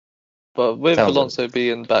But with Sounds like Alonso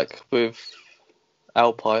being back with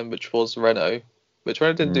Alpine, which was Renault, which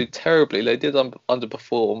Renault didn't do mm. terribly. They did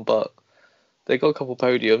underperform, but they got a couple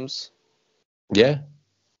podiums. Yeah.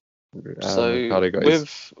 So Ricardo got his.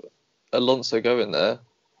 with Alonso going there,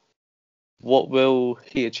 what will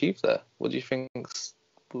he achieve there? What do you think's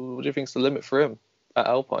the limit for him at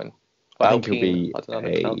Alpine? Or I think he'll Alpine, be I don't know how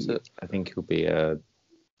to pronounce it. I think he'll be a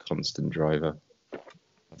constant driver.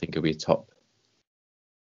 I think he'll be top.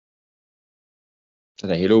 I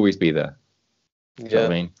don't know, he'll always be there. Do you know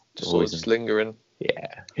what I mean? Just sort of just lingering.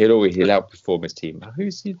 Yeah, he'll outperform his team.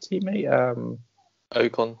 Who's your teammate?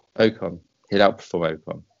 Ocon. He'll outperform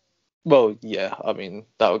Ocon. Well, yeah, I mean,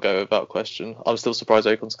 that would go without question. I'm still surprised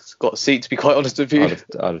Ocon's got a seat, to be quite honest with you. I'd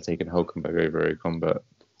have taken Hulkenberg over Ocon, but...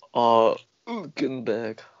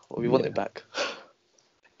 Gutenberg. Well, we want him back.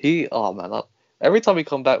 Every time he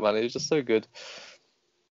come back, man, it was just so good.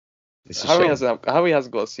 How he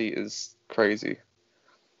hasn't got a seat is crazy.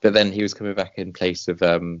 But then he was coming back in place of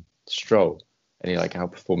Stroll, and he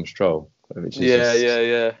outperformed Stroll. Which is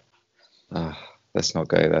yeah. Let's not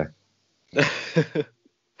go there.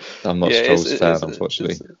 I'm not Stroll's fan,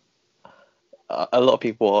 unfortunately. A lot of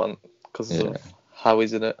people aren't because of how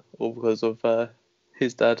he's in it, or because of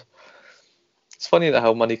his dad. It's funny that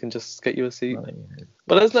how money can just get you a seat.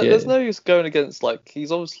 But there's no use going against.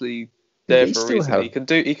 He's obviously there for a reason.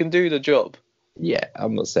 He can do the job. Yeah,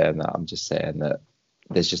 I'm not saying that. I'm just saying that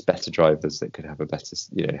there's just better drivers that could have a better,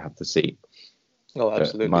 have the seat. Oh,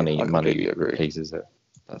 absolutely. But money replaces it.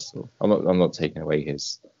 That's all. I'm not taking away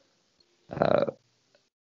his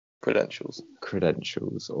credentials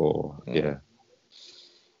or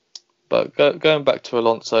But going back to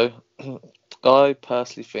Alonso, I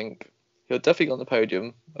personally think he'll definitely get on the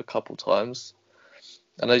podium a couple times.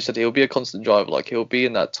 And as you said, he'll be a constant driver. He'll be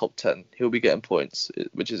in that top 10. He'll be getting points,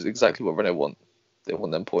 which is exactly what Renault want. They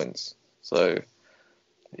want them points. So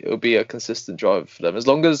it'll be a consistent driver for them. As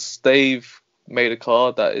long as they've made a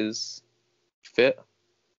car that is fit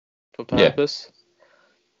for purpose.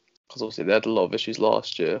 Because obviously they had a lot of issues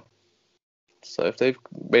last year. So if they've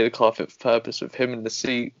made a car fit for purpose with him in the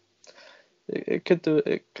seat, it could do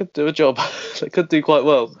a job. It could do quite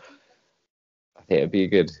well. I think it'd be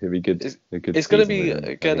good. It's going to be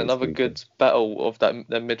again another good battle of their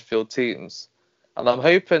midfield teams, and I'm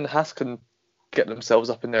hoping Haas can get themselves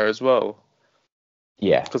up in there as well.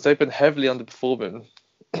 Yeah, because they've been heavily underperforming.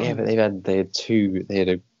 Yeah, but they had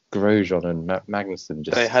a Grosjean and Magnussen.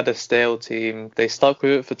 They had a stale team. They stuck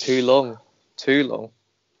with it for too long.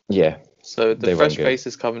 Yeah. So the fresh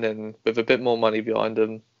faces coming in with a bit more money behind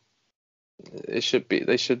them, they should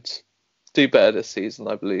do better this season,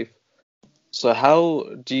 I believe. So how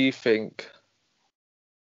do you think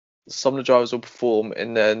some of the drivers will perform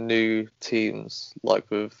in their new teams, like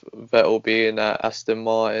with Vettel being at Aston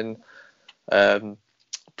Martin,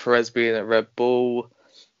 Perez being at Red Bull?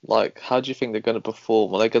 How do you think they're going to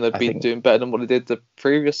perform? Are they going to be doing better than what they did the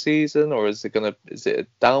previous season, or is it a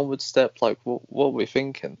downward step? What are we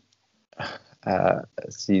thinking?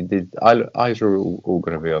 The eyes are all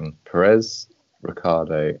going to be on Perez,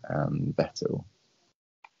 Ricciardo, and Vettel,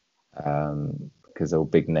 because they're all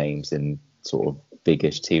big names in sort of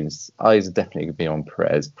biggish teams. Eyes are definitely going to be on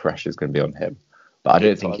Perez. Pressure's going to be on him, but I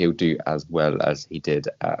don't think he'll do as well as he did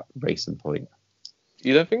at Racing Point.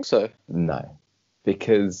 You don't think so? No,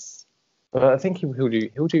 because I think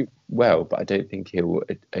he'll do well, but I don't think he'll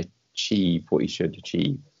achieve what he should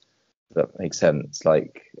achieve. If that makes sense.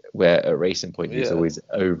 Where at Racing Point he was always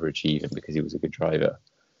overachieving because he was a good driver.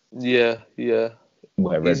 Yeah.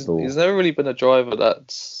 Where Red Bull, he's never really been a driver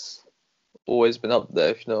that's always been up there,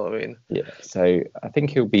 if you know what I mean. Yeah. So I think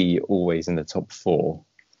he'll be always in the top 4,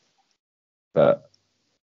 but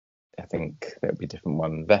I think there'll be a different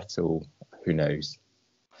one. Vettel, who knows?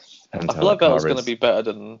 I feel like Vettel's going to be better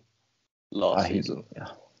than last season.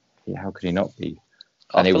 Yeah, how could he not be?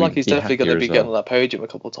 I feel like he's definitely going to be getting on that podium a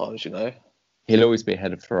couple of times, you know. He'll always be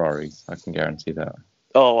ahead of Ferrari, I can guarantee that.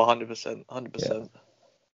 Oh, 100%. Yeah.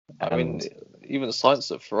 I mean, even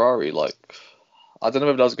Sainz at Ferrari, I don't know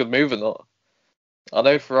if that was a good move or not. I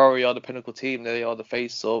know Ferrari are the pinnacle team, they are the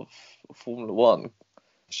face of Formula 1.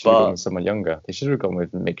 Should have gone with someone younger. They should have gone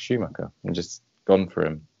with Mick Schumacher and just gone for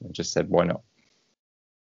him and just said, why not?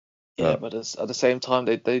 Yeah, but at the same time,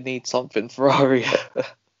 they need something, Ferrari.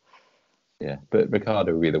 Yeah, but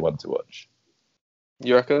Ricciardo will be the one to watch.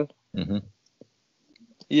 You reckon? Mm-hmm.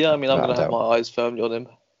 Yeah, I mean, I'm going to have my eyes firmly on him.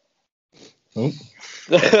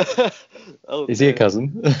 Oh, is he a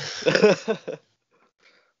cousin?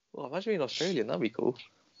 Well, imagine being Australian. That'd be cool.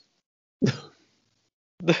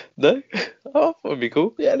 No? Oh, that would be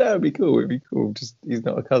cool. Yeah, no, it'd be cool. Just he's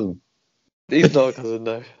not a cousin. He's not a cousin,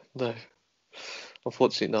 no. No,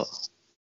 unfortunately not.